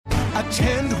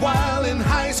Attend while in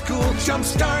high school.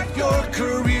 Jumpstart your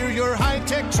career. Your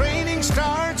high-tech training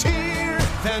starts here.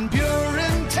 Van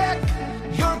Buren Tech.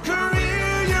 Your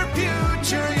career, your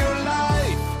future, your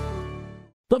life.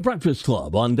 The Breakfast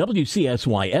Club on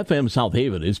WCSY FM South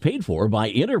Haven is paid for by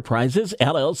Enterprises,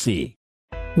 LLC.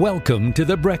 Welcome to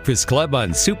The Breakfast Club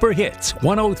on Super Hits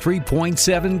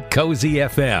 103.7 Cozy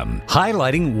FM,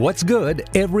 highlighting what's good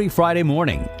every Friday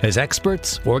morning as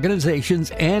experts,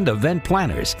 organizations, and event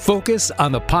planners focus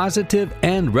on the positive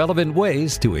and relevant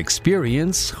ways to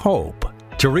experience hope.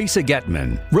 Teresa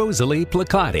Getman, Rosalie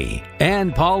Placati,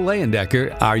 and Paul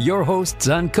Leyendecker are your hosts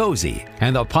on Cozy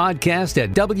and the podcast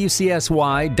at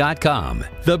WCSY.com.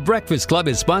 The Breakfast Club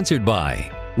is sponsored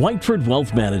by Whiteford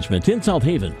Wealth Management in South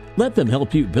Haven. Let them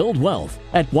help you build wealth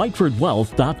at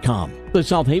whitefordwealth.com. The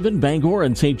South Haven, Bangor,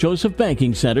 and St. Joseph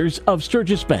Banking Centers of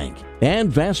Sturgis Bank. And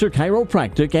Vassar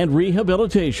Chiropractic and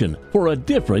Rehabilitation for a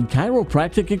different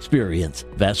chiropractic experience.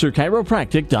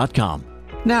 VassarChiropractic.com.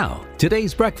 Now,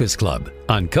 today's Breakfast Club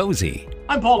on Cozy.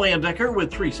 I'm Paul Leyendecker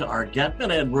with Teresa R.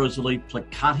 Getman and Rosalie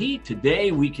Placati.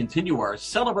 Today we continue our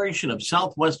celebration of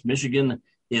Southwest Michigan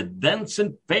events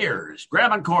and fairs.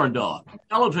 Grab a corn dog,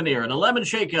 elephant ear, and a lemon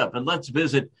shake-up, and let's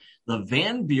visit the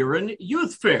Van Buren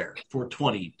Youth Fair for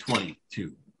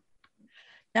 2022.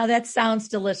 Now that sounds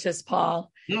delicious,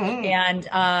 Paul. Mm-hmm.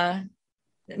 And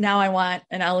now I want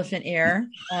an elephant ear.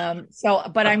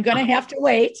 But I'm going to have to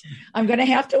wait. I'm going to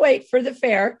have to wait for the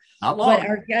fair. How long?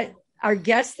 But our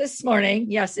guest this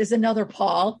morning, yes, is another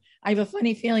Paul. I have a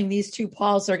funny feeling these two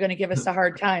Pauls are going to give us a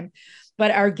hard time.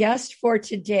 But our guest for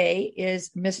today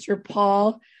is Mr.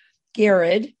 Paul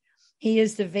Garrod. He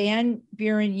is the Van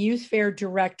Buren Youth Fair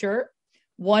Director,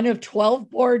 one of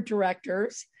 12 board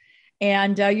directors.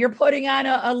 And you're putting on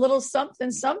a little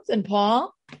something,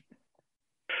 Paul.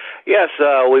 Yes,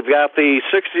 we've got the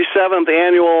 67th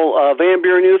annual Van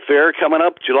Buren Youth Fair coming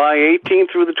up July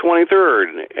 18th through the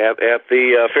 23rd at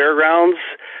the fairgrounds.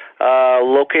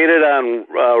 Located on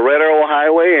Red Arrow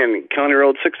Highway and County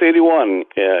Road 681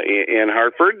 in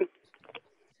Hartford.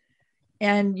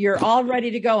 And you're all ready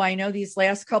to go. I know these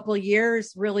last couple of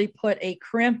years really put a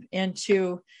crimp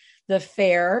into the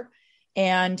fair.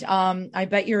 And I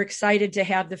bet you're excited to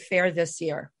have the fair this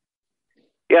year.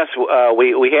 Yes,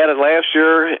 we had it last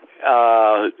year,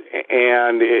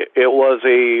 and it was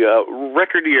a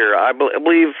record year. I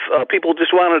believe people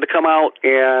just wanted to come out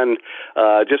and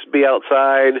just be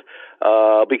outside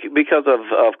because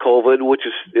of COVID, which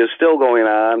is still going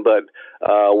on. But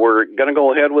we're going to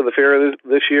go ahead with the fair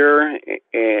this year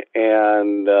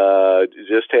and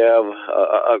just have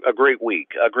a great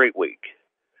week.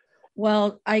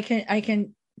 Well, I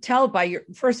can tell by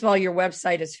first of all, your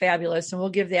website is fabulous, and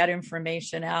we'll give that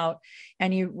information out.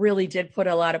 And you really did put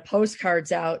a lot of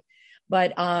postcards out,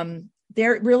 but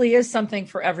there really is something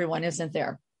for everyone, isn't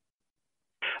there?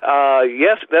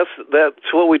 Yes, that's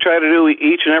what we try to do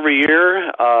each and every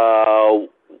year.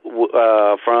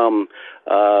 From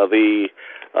the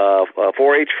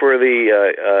 4-H for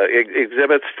the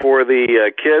exhibits for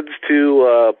the kids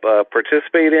to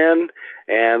participate in.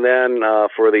 And then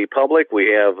for the public, we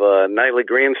have nightly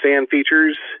grandstand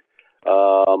features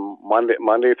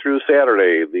Monday through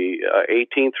Saturday, the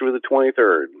 18th through the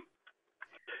 23rd.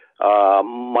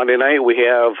 Monday night, we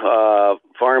have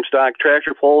farm stock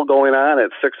tractor pull going on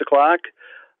at 6 o'clock,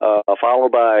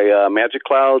 followed by Magic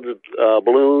Clouds,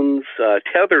 balloons,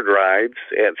 tethered rides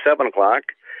at 7 o'clock.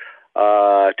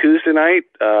 Tuesday night,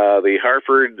 the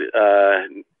Hartford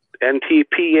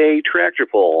NTPA tractor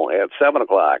pull at 7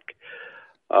 o'clock.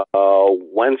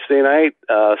 Wednesday night,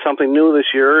 something new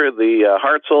this year, the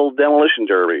Hartzell Demolition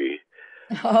Derby.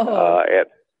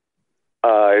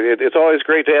 It's always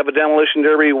great to have a demolition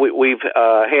derby. We've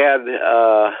had,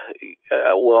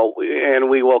 and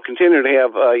we will continue to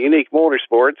have Unique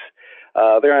Motorsports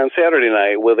there on Saturday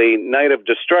night with a night of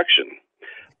destruction.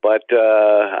 But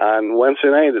on Wednesday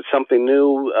night, it's something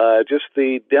new, just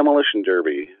the demolition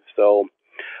derby. So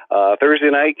Thursday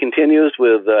night continues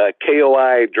with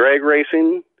KOI drag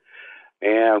racing.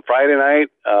 And Friday night,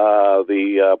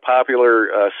 the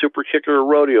popular Super Kicker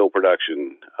Rodeo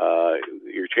production.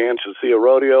 Your chance to see a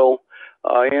rodeo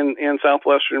in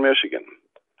southwestern Michigan.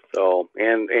 So,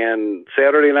 and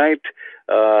Saturday night,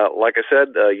 like I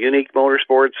said, Unique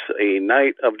Motorsports, a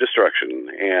night of destruction,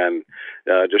 and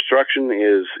destruction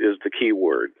is the key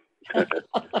word.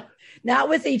 Not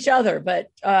with each other,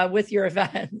 but with your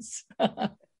events.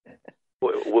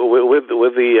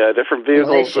 with the different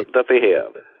vehicles that they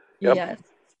have. Yep. Yes.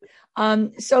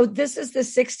 So this is the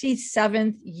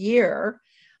 67th year,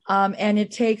 and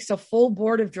it takes a full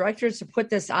board of directors to put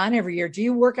this on every year. Do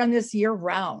you work on this year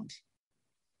round?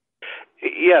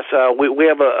 Yes, we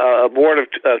have a board of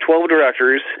 12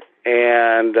 directors,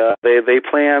 and they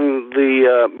plan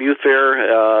the youth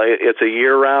fair. It's a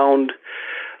year-round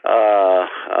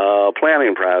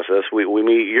planning process. We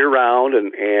meet year-round,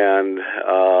 and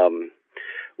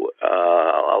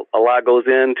a lot goes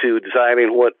into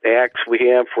deciding what acts we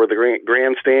have for the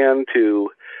grandstand, to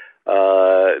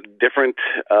different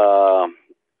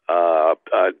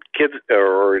kids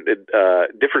or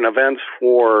different events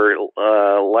for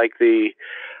like the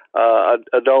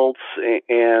adults,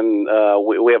 and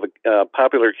we have a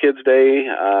popular kids day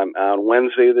on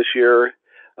Wednesday this year.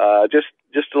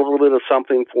 Just a little bit of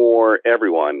something for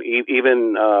everyone,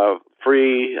 even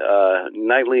free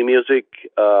nightly music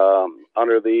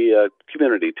under the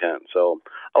community tent. So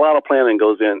a lot of planning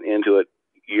goes into it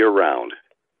year round.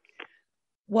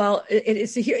 Well,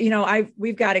 it's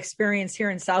we've got experience here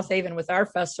in South Haven with our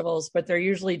festivals, but they're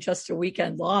usually just a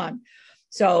weekend long.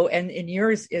 So, and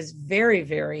yours is very,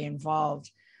 very involved.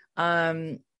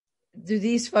 Do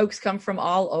these folks come from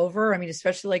all over? I mean,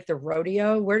 especially like the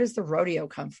rodeo. Where does the rodeo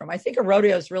come from? I think a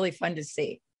rodeo is really fun to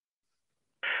see.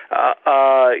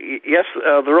 Yes,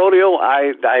 the rodeo.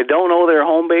 I don't know their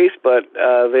home base, but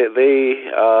they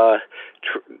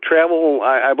travel.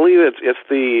 I believe it's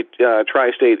the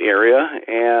tri-state area,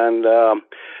 and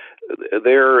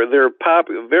they're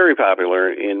very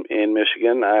popular in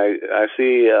Michigan. I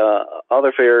see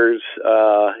other fairs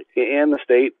in the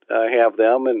state have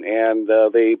them, and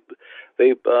they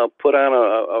put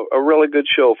on a really good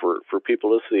show for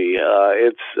people to see.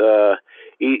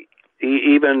 It's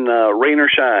even rain or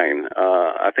shine.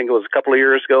 I think it was a couple of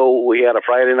years ago we had a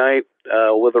Friday night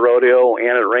with the rodeo,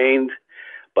 and it rained,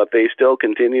 but they still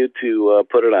continued to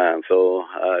put it on. So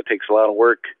it takes a lot of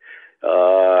work,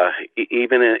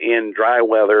 even in dry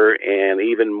weather, and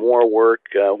even more work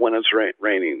when it's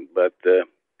raining. But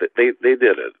they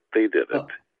did it. They did it.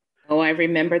 Oh, I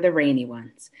remember the rainy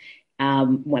ones.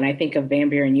 When I think of Van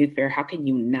Buren Youth Fair, how can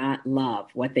you not love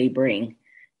what they bring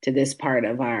to this part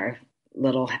of our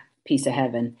little piece of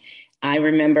heaven? I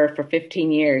remember for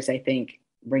 15 years, I think,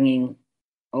 bringing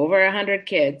over 100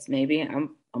 kids, maybe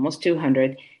almost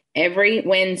 200. Every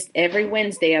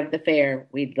Wednesday of the fair,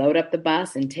 we'd load up the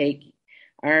bus and take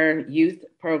our youth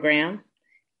program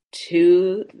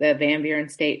to the Van Buren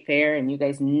State Fair, and you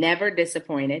guys never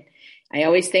disappointed. I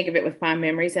always think of it with fond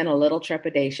memories and a little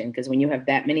trepidation, because when you have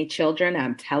that many children,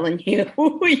 I'm telling you,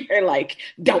 you're like,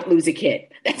 don't lose a kid.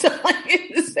 That's all I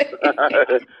can say.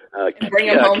 Bring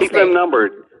them home. Keep them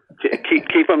numbered.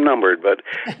 Keep them numbered. But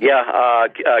yeah,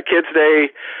 Kids Day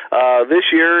this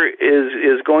year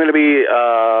is going to be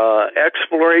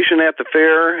exploration at the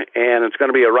fair, and it's going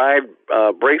to be a ride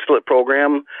bracelet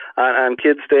program on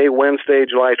Kids Day, Wednesday,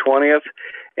 July 20th.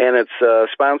 And it's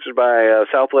sponsored by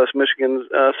Southwest Michigan's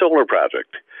Solar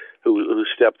Project, who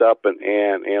stepped up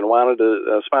and wanted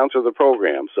to sponsor the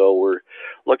program. So we're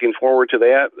looking forward to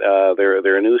that.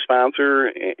 They're a new sponsor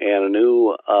and a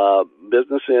new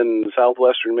business in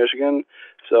southwestern Michigan.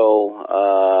 So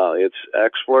it's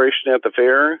exploration at the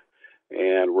fair,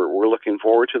 and we're looking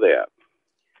forward to that.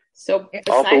 So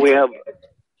also we have.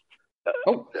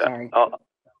 Sorry.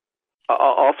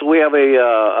 Also, we have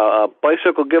a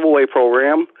bicycle giveaway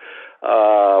program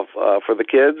for the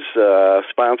kids,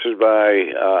 sponsored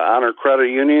by Honor Credit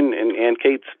Union and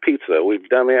Kate's Pizza. We've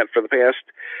done that for the past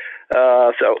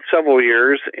several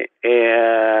years,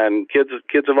 and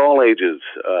kids of all ages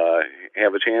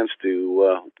have a chance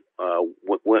to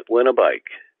win a bike.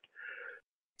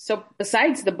 So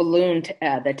besides the balloon,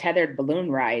 the tethered balloon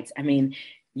rides, I mean,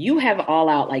 you have all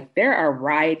out, like there are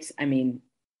rides, I mean,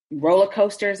 roller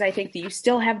coasters, I think. Do you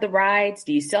still have the rides?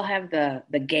 Do you still have the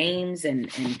games and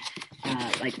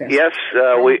like that? Yes,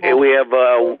 we have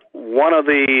one of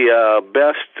the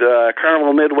best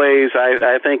carnival midways,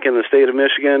 I think, in the state of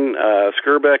Michigan.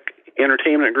 Skirbeck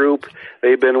Entertainment Group.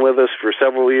 They've been with us for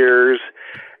several years,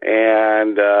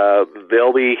 and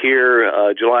they'll be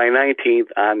here July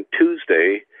 19th on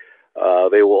Tuesday.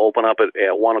 They will open up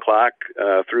at 1 o'clock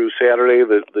through Saturday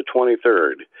the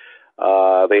 23rd.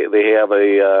 They have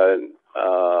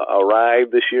a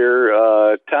ride this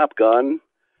year, Top Gun,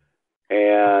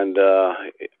 and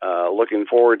looking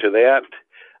forward to that.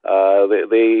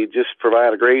 They just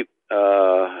provide a great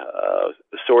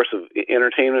source of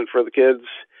entertainment for the kids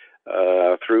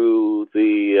through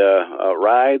the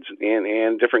rides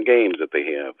and different games that they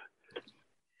have.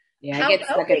 Yeah, I get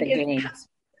stuck at the games.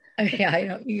 Yeah, I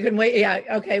know. You can wait. Yeah,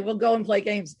 okay, we'll go and play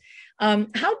games.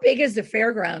 How big is the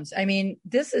fairgrounds? I mean,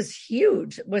 this is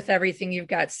huge with everything you've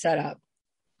got set up.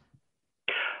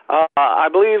 I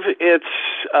believe it's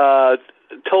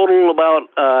total about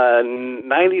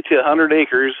 90 to 100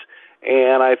 acres,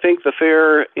 And I think the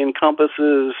fair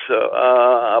encompasses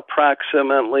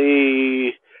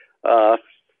approximately, I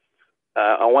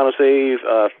want to say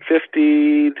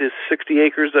 50 to 60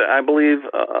 acres, I believe,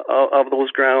 of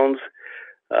those grounds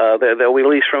that we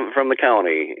lease from the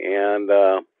county. And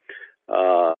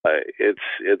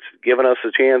it's given us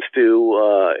a chance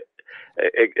to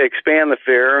expand the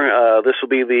fair. This will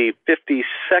be the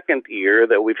 52nd year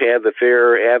that we've had the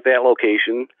fair at that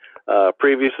location.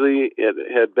 Previously, it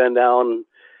had been in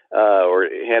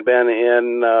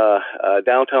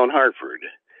downtown Hartford,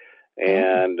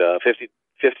 and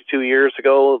 52 years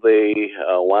ago, they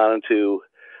wanted to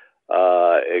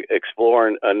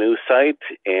explore a new site,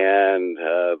 and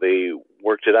they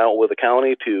worked it out with the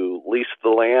county to lease the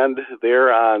land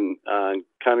there on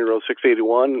County Road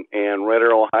 681 and Red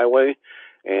Arrow Highway,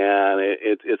 and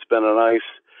it's been a nice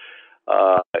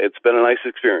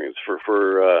experience for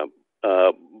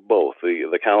both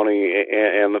the county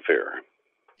and the fair.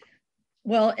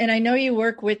 Well, and I know you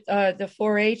work with the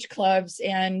 4-H clubs,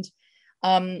 and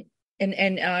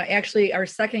actually our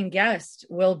second guest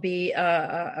will be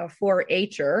a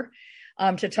 4-H'er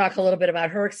to talk a little bit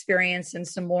about her experience and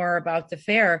some more about the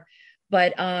fair.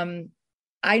 But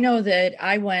I know that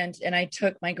I went and I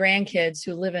took my grandkids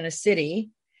who live in a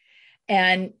city,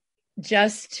 and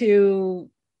just to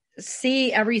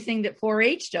see everything that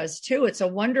 4-H does too. It's a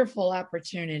wonderful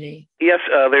opportunity. Yes,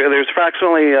 there's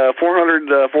approximately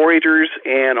 400 4-H'ers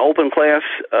and open class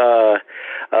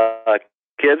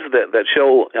kids that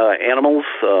show animals,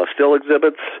 still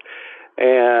exhibits,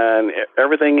 and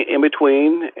everything in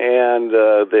between. And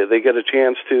they get a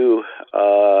chance to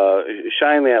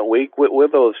shine that week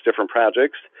with those different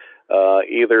projects,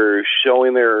 either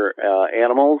showing their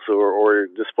animals or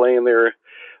displaying their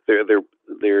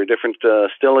different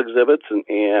still exhibits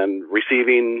and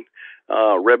receiving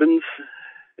ribbons.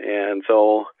 And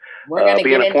so we're going to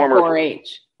get into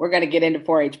 4-H. We're going to get into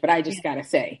 4-H, but I just got to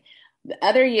say, the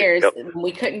other years when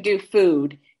we couldn't do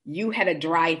food, you had a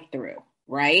drive-through,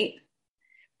 right?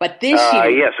 But this year,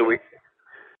 yes,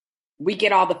 we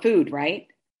get all the food, right?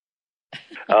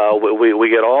 We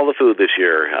get all the food this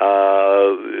year.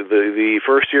 The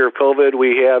first year of COVID,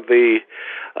 we had the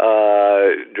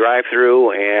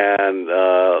drive-through, and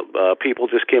people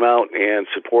just came out and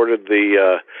supported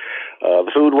the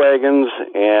food wagons,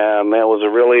 and that was a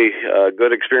really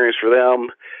good experience for them.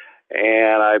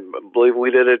 And I believe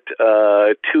we did it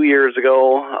 2 years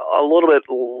ago, a little bit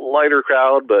lighter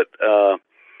crowd, but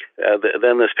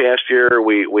then this past year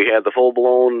we had the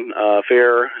full-blown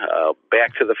fair,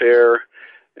 back to the fair,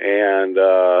 and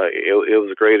it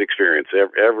was a great experience.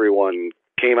 Everyone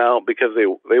came out because they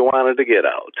wanted to get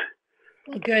out.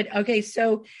 Good. Okay,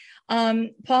 so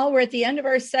Paul, we're at the end of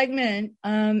our segment.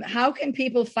 How can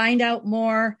people find out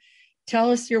more?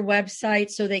 Tell us your website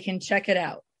so they can check it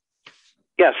out.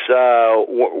 Yes,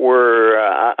 we're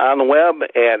on the web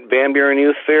at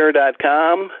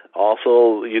VanBurenYouthFair.com.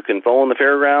 Also, you can phone the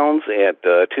fairgrounds at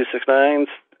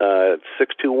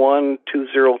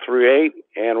 269-621-2038,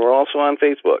 and we're also on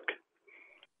Facebook.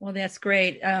 Well, that's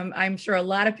great. I'm sure a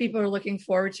lot of people are looking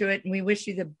forward to it, and we wish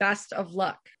you the best of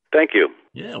luck. Thank you.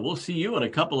 Yeah, we'll see you in a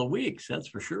couple of weeks. That's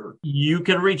for sure. You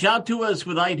can reach out to us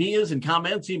with ideas and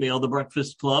comments. Email The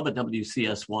Breakfast Club at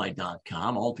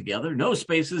WCSY.com. Altogether, no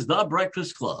spaces, The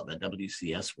Breakfast Club at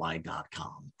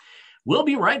WCSY.com. We'll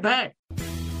be right back.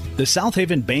 The South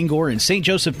Haven, Bangor, and St.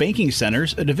 Joseph Banking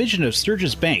Centers, a division of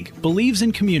Sturgis Bank, believes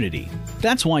in community.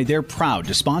 That's why they're proud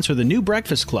to sponsor the new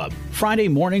Breakfast Club, Friday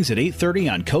mornings at 8:30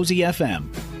 on Cozy FM.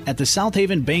 At the South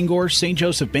Haven, Bangor, St.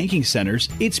 Joseph Banking Centers,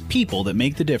 it's people that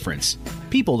make the difference.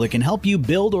 People that can help you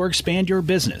build or expand your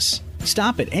business.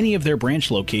 Stop at any of their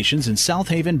branch locations in South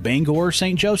Haven, Bangor, or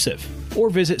St. Joseph, or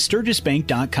visit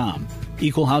SturgisBank.com.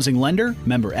 Equal housing lender,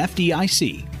 member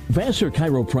FDIC. Vassar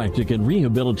Chiropractic and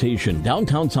Rehabilitation,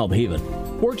 downtown South Haven,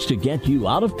 works to get you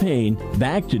out of pain,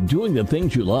 back to doing the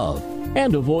things you love,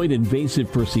 and avoid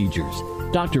invasive procedures.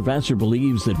 Dr. Vassar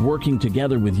believes that working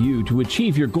together with you to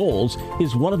achieve your goals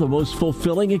is one of the most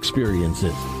fulfilling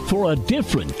experiences. For a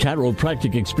different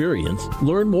chiropractic experience,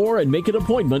 learn more and make an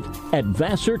appointment at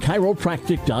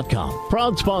VassarChiropractic.com.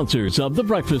 Proud sponsors of The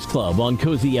Breakfast Club on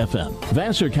Cozy FM.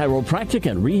 Vassar Chiropractic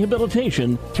and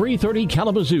Rehabilitation, 330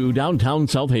 Kalamazoo, downtown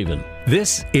South Haven.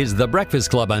 This is The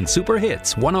Breakfast Club on Super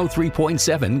Hits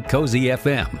 103.7 Cozy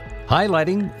FM,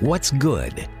 highlighting what's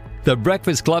good. The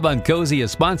Breakfast Club on Cozy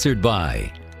is sponsored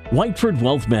by Whiteford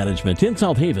Wealth Management in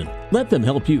South Haven. Let them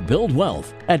help you build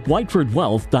wealth at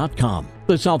whitefordwealth.com.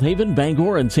 The South Haven,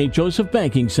 Bangor, and St. Joseph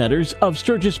Banking Centers of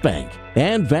Sturgis Bank.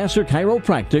 And Vassar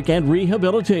Chiropractic and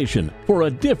Rehabilitation for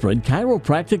a different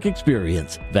chiropractic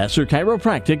experience.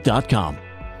 VassarChiropractic.com.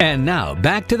 And now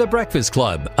back to the Breakfast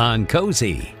Club on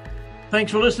Cozy.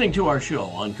 Thanks for listening to our show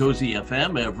on Cozy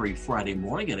FM every Friday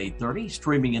morning at 8:30,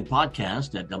 streaming and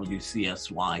podcast at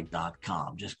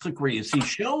WCSY.com. Just click where you see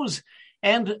shows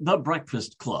and The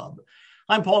Breakfast Club.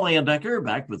 I'm Paul Landecker,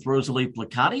 back with Rosalie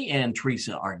Placati and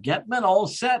Teresa Argetman, all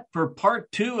set for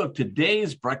part 2 of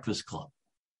today's Breakfast Club.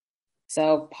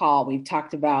 So, Paul, we've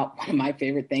talked about one of my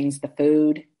favorite things, the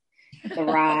food, the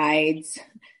rides,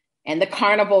 and the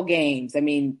carnival games. I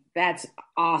mean, that's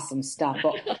awesome stuff.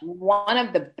 But one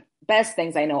of the best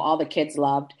things I know all the kids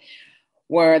loved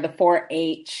were the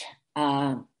 4-H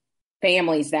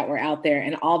families that were out there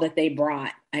and all that they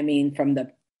brought. I mean, from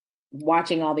the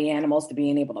watching all the animals to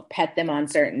being able to pet them on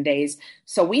certain days.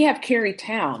 So we have Carrie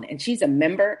Town, and she's a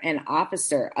member and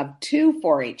officer of 2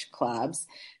 4-H clubs,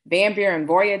 Van Buren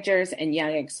Voyagers and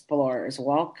Young Explorers.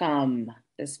 Welcome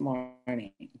this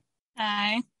morning.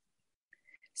 Hi.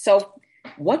 So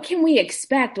what can we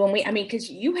expect when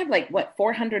because you have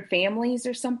 400 families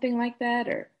or something like that,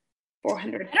 or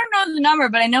 400? I don't know the number,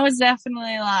 but I know it's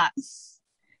definitely a lot.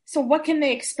 So what can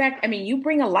they expect? I mean, you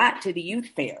bring a lot to the youth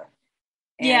fair.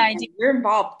 Yeah, I do. You're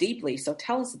involved deeply, so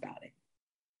tell us about it.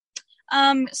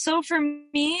 So for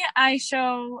me, I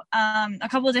show a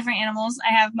couple of different animals.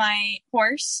 I have my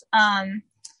horse that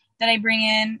I bring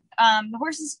in.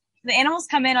 The animals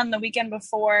come in on the weekend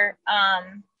before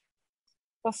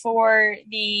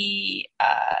the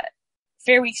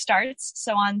fair week starts.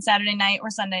 So on Saturday night or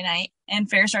Sunday night, and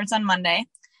fair starts on Monday.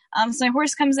 So my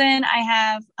horse comes in. I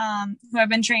have who I've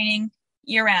been training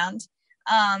year round.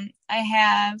 I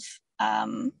have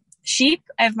sheep.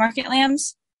 I have market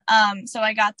lambs. So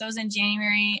I got those in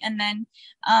January, and then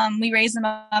we raise them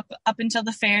up until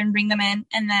the fair and bring them in.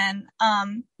 And then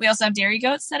we also have dairy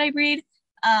goats that I breed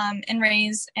and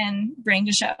raise and bring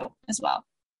to show as well.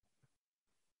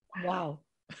 Wow.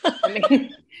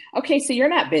 Okay, so you're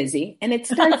not busy, and it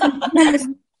starts.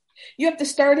 You have to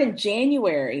start in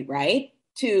January, right?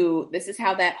 This is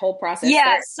how that whole process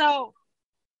starts. So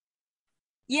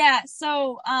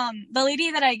the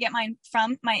lady that I get mine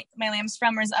from, my lambs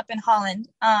from, is up in Holland.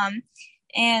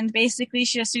 And basically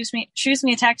she just shoots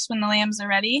me a text when the lambs are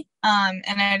ready. And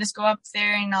I just go up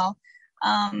there and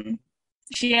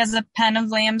she has a pen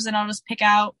of lambs and I'll just pick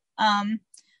out,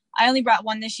 I only brought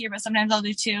one this year, but sometimes I'll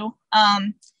do 2.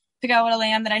 Pick out what a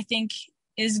lamb that I think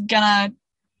is gonna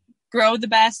grow the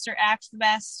best or act the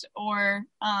best or,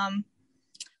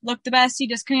 look the best. You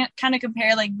just kind of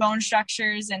compare bone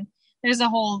structures, and there's a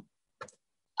whole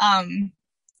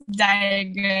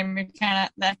diagram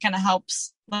that kind of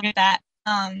helps look at that.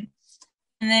 And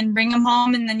then bring them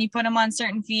home, and then you put them on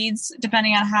certain feeds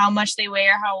depending on how much they weigh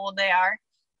or how old they are.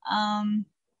 And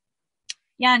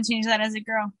change that as they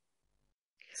grow.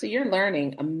 So you're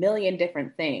learning a million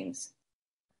different things.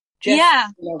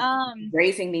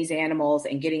 Raising these animals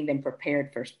and getting them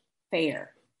prepared for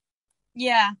fair.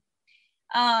 Yeah.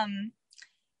 In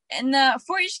the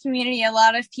 4-H community, a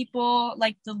lot of people,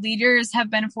 the leaders,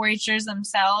 have been 4-Hers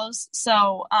themselves.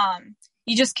 So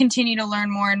you just continue to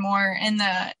learn more and more. And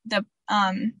the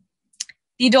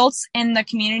adults in the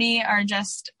community are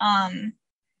just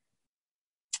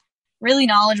really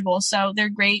knowledgeable. So they're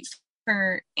great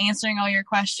for answering all your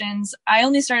questions. I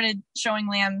only started showing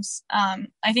lambs,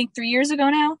 I think 3 years ago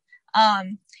now.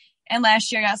 And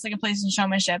last year I got second place in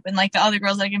showmanship, and the other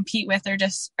girls that I compete with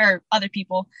are other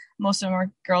people. Most of them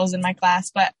are girls in my class,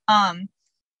 but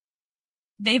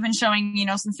they've been showing,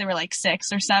 since they were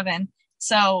 6 or 7.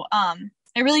 So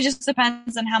it really just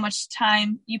depends on how much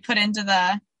time you put into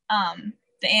the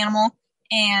animal,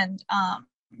 and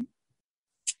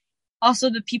also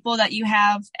the people that you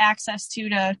have access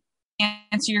to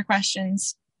answer your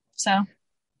questions. So.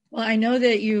 Well, I know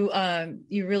that you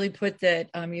really put that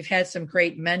you've had some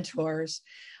great mentors,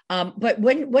 but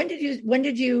when did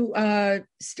you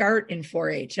start in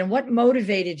 4-H, and what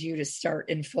motivated you to start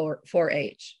in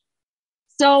 4-H?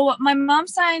 So my mom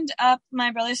signed up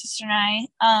my brother, sister, and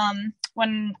I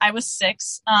when I was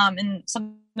 6 in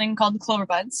something called the Clover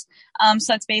Buds.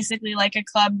 So that's basically a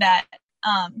club that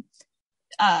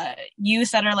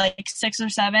youth that are 6 or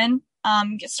 7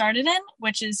 get started in,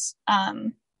 which is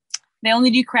they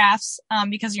only do crafts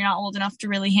because you're not old enough to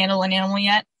really handle an animal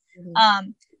yet.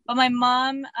 Mm-hmm. But my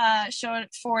mom showed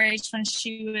 4-H when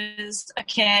she was a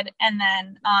kid, and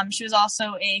then she was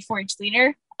also a 4-H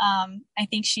leader. I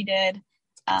think she did.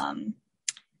 I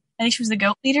think she was a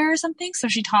goat leader or something. So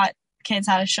she taught kids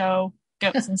how to show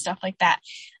goats and stuff like that.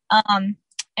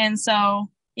 And so,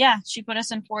 she put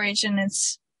us in 4-H, and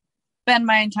it's been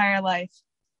my entire life.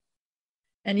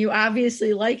 And you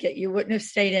obviously like it. You wouldn't have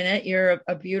stayed in it. You're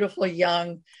a beautiful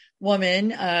young woman.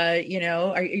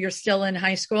 You're still in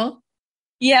high school?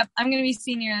 Yep, I'm going to be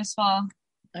senior this fall.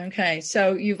 Okay,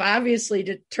 so you've obviously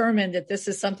determined that this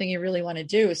is something you really want to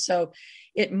do. So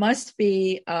it must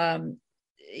be, an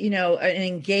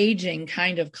engaging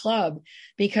kind of club,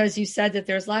 because you said that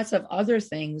there's lots of other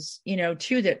things,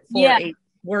 too, that 4-H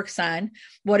works on.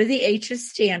 What do the H's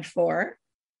stand for?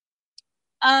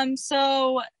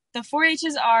 So the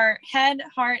 4-H's are head,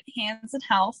 heart, hands, and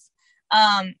health.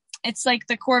 It's like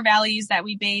the core values that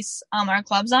we base our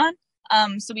clubs on.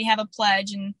 So we have a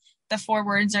pledge, and the 4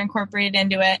 words are incorporated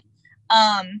into it.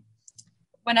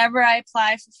 Whenever I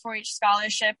apply for 4-H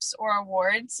scholarships or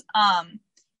awards,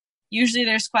 usually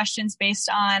there's questions based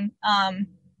on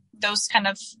those kind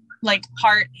of like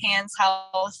heart, hands,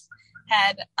 health,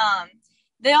 head.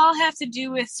 They all have to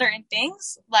do with certain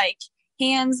things. Like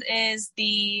hands is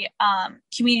the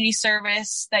community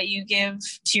service that you give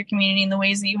to your community and the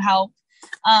ways that you help.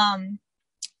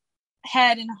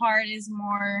 Head and heart is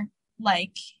more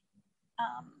like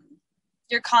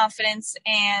your confidence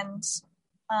and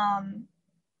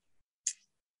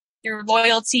your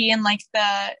loyalty and like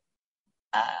the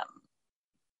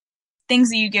things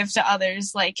that you give to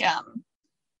others, like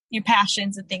your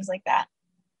passions and things like that.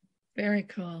 Very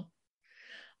cool.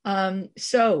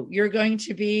 So you're going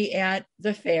to be at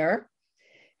the fair,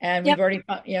 and we've already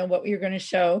found, what you're going to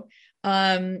show.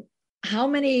 How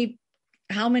many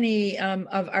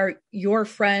of your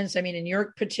friends, I mean, in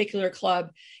your particular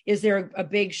club, is there a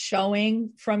big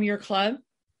showing from your club?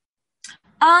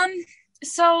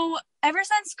 So ever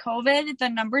since COVID, the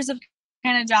numbers have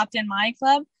kind of dropped in my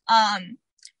club.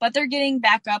 But they're getting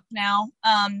back up now,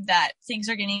 that things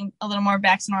are getting a little more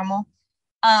back to normal.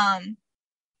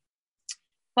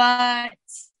 But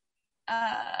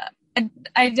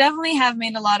I definitely have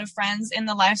made a lot of friends in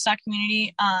the livestock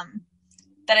community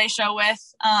that I show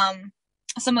with.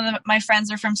 Some of my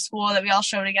friends are from school that we all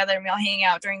show together, and we all hang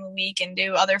out during the week and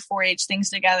do other 4-H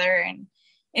things together, and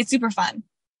it's super fun.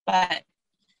 But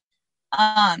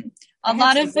a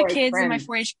lot of the kids in my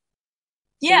 4-H,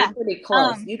 so you're pretty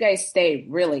close. You guys stay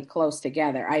really close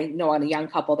together. I know a young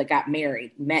couple that got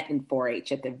married, met in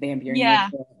 4-H at the Van Buren Youth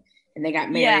Fair, and they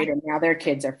got married, and now their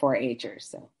kids are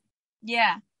 4-Hers. So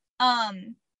I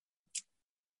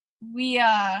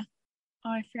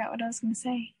forgot what I was going to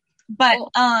say. But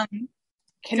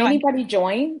can anybody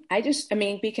join?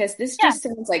 Because this just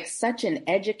sounds like such an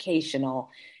educational,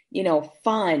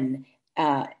 fun,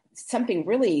 something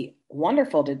really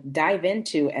wonderful to dive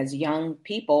into as young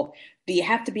people. Do you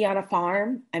have to be on a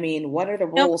farm? I mean, what are the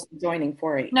rules to joining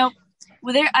 4-H? Nope.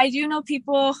 Well, I do know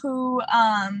people who,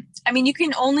 you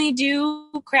can only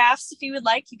do crafts if you would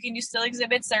like. You can do still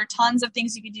exhibits. There are tons of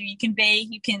things you can do. You can bake,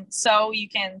 you can sew, you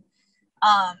can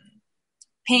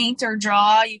paint or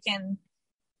draw. You can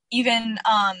even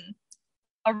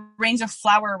arrange a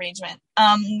flower arrangement.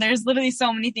 There's literally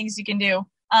so many things you can do.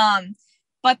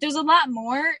 But there's a lot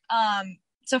more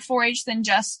to 4-H than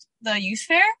just the youth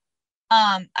fair.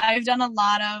 I've done a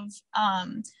lot of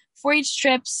 4-H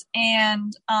trips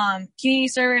and community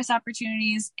service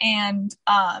opportunities, and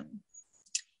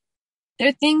there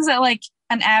are things that like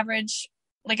an average,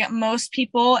 like most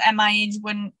people at my age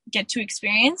wouldn't get to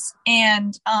experience,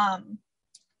 and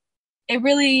it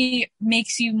really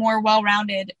makes you more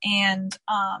well-rounded, and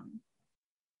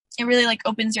it really like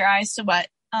opens your eyes to what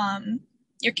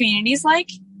your community is like.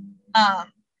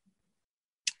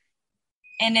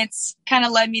 And it's kind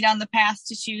of led me down the path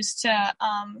to choose to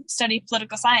study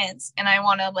political science. And I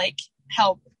want to like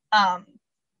help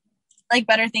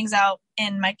better things out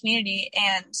in my community.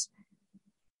 And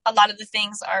a lot of the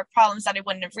things are problems that I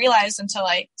wouldn't have realized until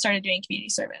I started doing community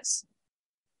service.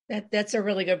 That's a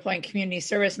really good point, community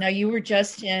service. Now you were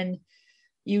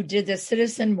you did the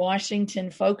Citizen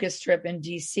Washington focus trip in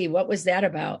DC. What was that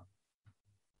about?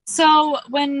 So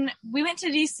when we went to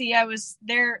DC, I was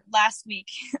there last week.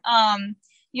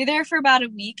 You're there for about a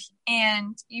week,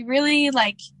 and you really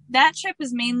like that trip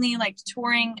is mainly like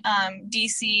touring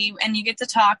DC, and you get to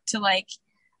talk to like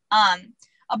a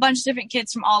bunch of different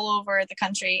kids from all over the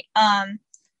country. I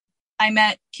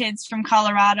met kids from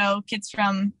Colorado, kids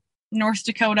from North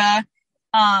Dakota.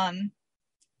 The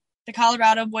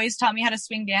Colorado boys taught me how to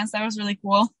swing dance. That was really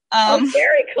cool.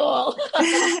 Very cool.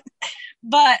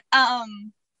 But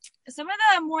some of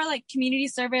the more like community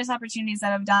service opportunities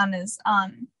that I've done is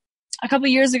a couple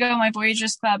years ago, my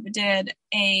Voyagers Club did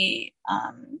a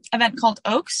event called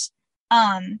Oaks.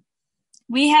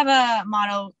 We have a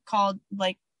motto called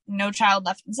like No Child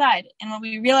Left Inside, and what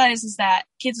we realized is that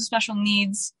kids with special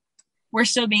needs were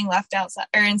still being left outside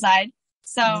or inside.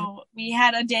 So we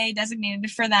had a day designated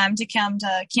for them to come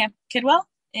to Camp Kidwell,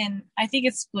 and I think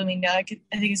it's Bloomingdale. I think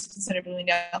it's considered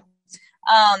Bloomingdale.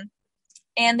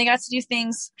 And they got to do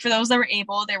things for those that were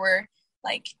able. There were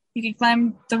like, you could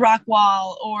climb the rock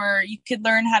wall, or you could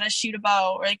learn how to shoot a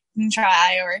bow, or like you can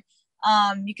try, or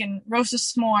you can roast a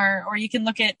s'more, or you can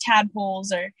look at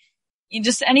tadpoles, or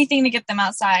just anything to get them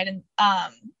outside. And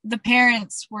the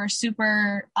parents were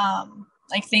super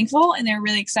like thankful, and they were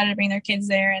really excited to bring their kids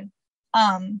there. And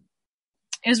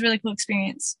it was a really cool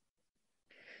experience.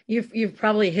 You've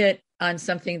probably hit on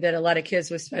something that a lot of kids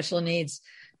with special needs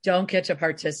don't get to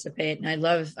participate. And I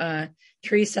love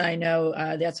Teresa. I know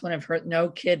that's one of her, No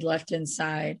Kid Left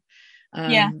Inside.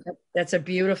 That's a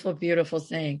beautiful, beautiful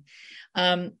thing.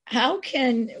 How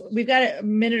can, we've got a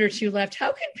minute or two left.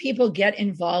 How can people get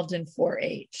involved in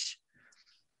 4-H?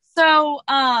 So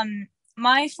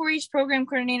my 4-H program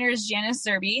coordinator is Janice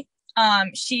Zerby.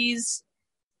 She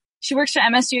works for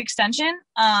MSU Extension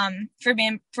for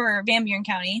Van Buren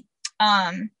County.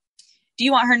 Do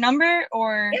you want her number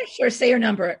or? Yeah, sure. Say her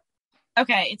number.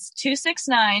 Okay. It's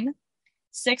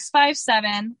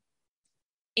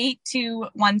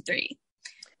 269-657-8213.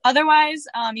 Otherwise,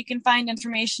 you can find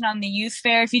information on the youth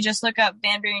fair. If you just look up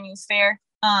Van Buren Youth Fair,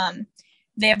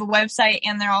 they have a website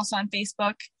and they're also on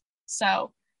Facebook.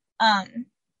 So,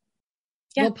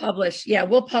 we'll publish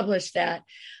that.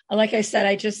 Like I said,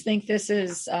 I just think this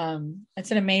is,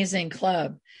 it's an amazing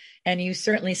club. And you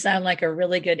certainly sound like a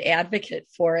really good advocate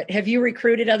for it. Have you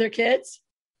recruited other kids?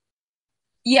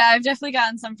 Yeah, I've definitely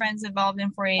gotten some friends involved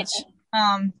in 4-H.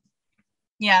 Okay.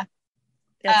 Yeah.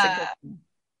 That's a good one.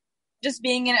 Just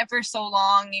being in it for so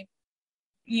long,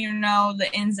 you know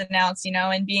the ins and outs,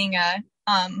 and being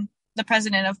the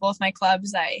president of both my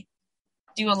clubs, I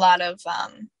do a lot of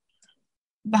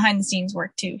behind the scenes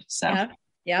work too. So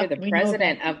you're the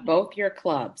president of both your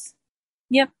clubs.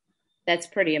 Yep. That's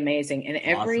pretty amazing. And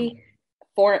every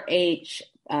 4-H,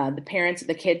 the parents,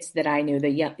 the kids that I knew,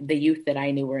 the youth that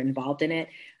I knew were involved in it.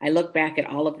 I look back at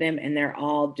all of them and they're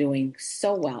all doing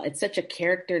so well. It's such a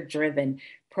character-driven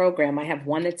program. I have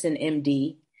one that's an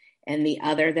MD, and the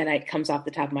other that comes off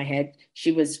the top of my head,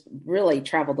 she was really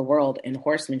traveled the world in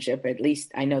horsemanship, at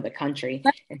least I know the country.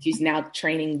 And she's now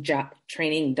training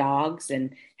dogs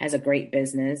and has a great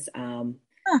business.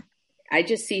 I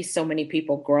just see so many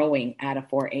people growing out of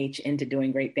 4-H into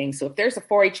doing great things. So if there's a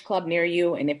 4-H club near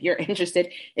you, and if you're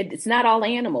interested, it's not all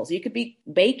animals. You could be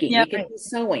baking, you could be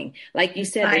sewing. Like you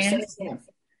said,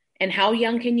 and how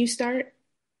young can you start?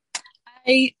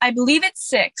 I believe it's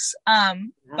 6,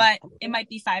 but it might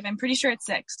be 5. I'm pretty sure it's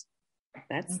 6.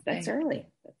 That's early.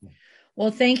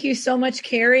 Well, thank you so much,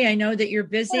 Carrie. I know that you're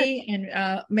busy,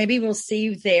 and maybe we'll see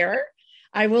you there.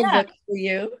 I will look for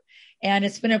you. And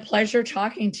it's been a pleasure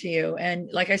talking to you. And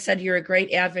like I said, you're a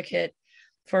great advocate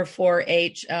for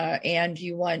 4-H, and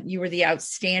you were the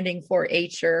outstanding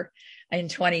 4-H'er in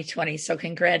 2020. So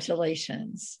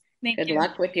congratulations. Good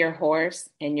luck with your horse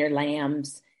and your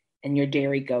lambs and your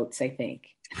dairy goats, I think.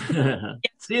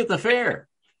 See you at the fair.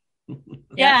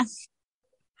 Yes.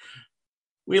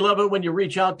 We love it when you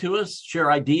reach out to us,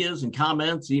 share ideas and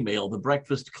comments, email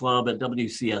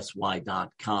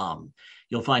thebreakfastclub@wcsy.com.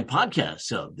 You'll find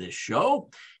podcasts of this show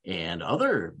and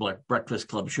other Breakfast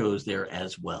Club shows there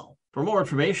as well. For more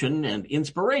information and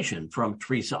inspiration from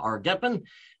Teresa R. Getman,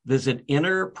 visit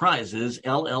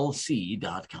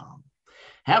enterprisesllc.com.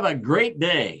 Have a great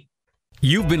day.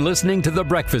 You've been listening to The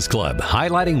Breakfast Club,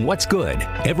 highlighting what's good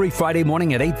every Friday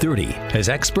morning at 8:30 as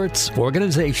experts,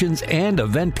 organizations, and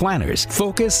event planners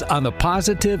focus on the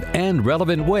positive and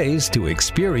relevant ways to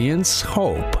experience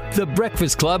hope. The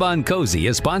Breakfast Club on Cozy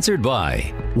is sponsored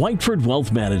by Whiteford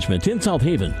Wealth Management in South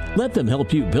Haven. Let them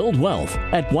help you build wealth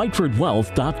at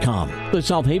whitefordwealth.com. The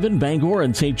South Haven, Bangor,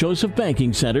 and St. Joseph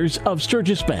Banking Centers of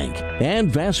Sturgis Bank.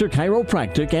 And Vassar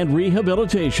Chiropractic and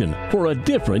Rehabilitation for a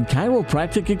different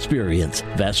chiropractic experience.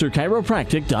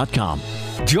 VassarChiropractic.com.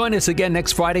 Join us again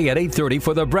next Friday at 8:30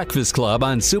 for The Breakfast Club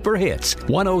on Super Hits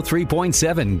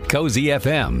 103.7 Cozy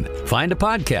FM. Find a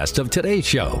podcast of today's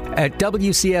show at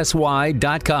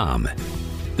WCSY.com.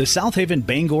 The South Haven,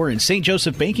 Bangor, and St.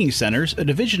 Joseph Banking Centers, a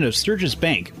division of Sturgis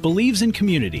Bank, believes in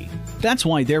community. That's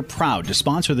why they're proud to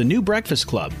sponsor the new Breakfast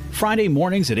Club, Friday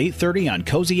mornings at 8:30 on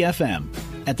Cozy FM.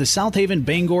 At the South Haven,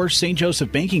 Bangor, St.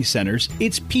 Joseph Banking Centers,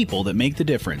 it's people that make the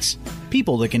difference.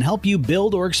 People that can help you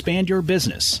build or expand your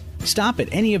business. Stop at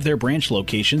any of their branch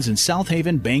locations in South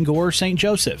Haven, Bangor, or St.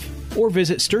 Joseph, or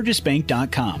visit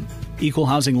SturgisBank.com. Equal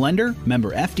housing lender,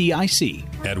 member FDIC.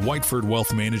 At Whiteford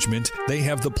Wealth Management, they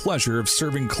have the pleasure of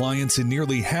serving clients in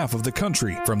nearly half of the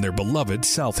country from their beloved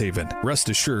South Haven. Rest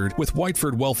assured, with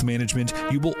Whiteford Wealth Management,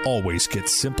 you will always get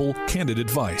simple, candid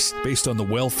advice based on the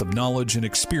wealth of knowledge and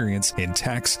experience in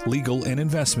tax, legal, and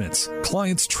investments.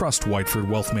 Clients trust Whiteford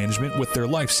Wealth Management with their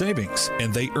life savings,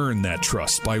 and they earn that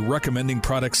trust by recommending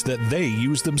products that they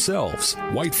use themselves.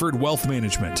 Whiteford Wealth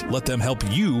Management. Let them help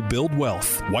you build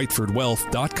wealth.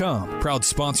 WhitefordWealth.com. Proud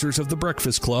sponsors of The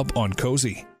Breakfast Club on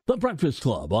Cozy. The Breakfast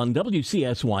Club on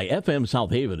WCSY FM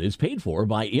South Haven is paid for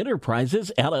by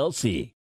Enterprises, LLC.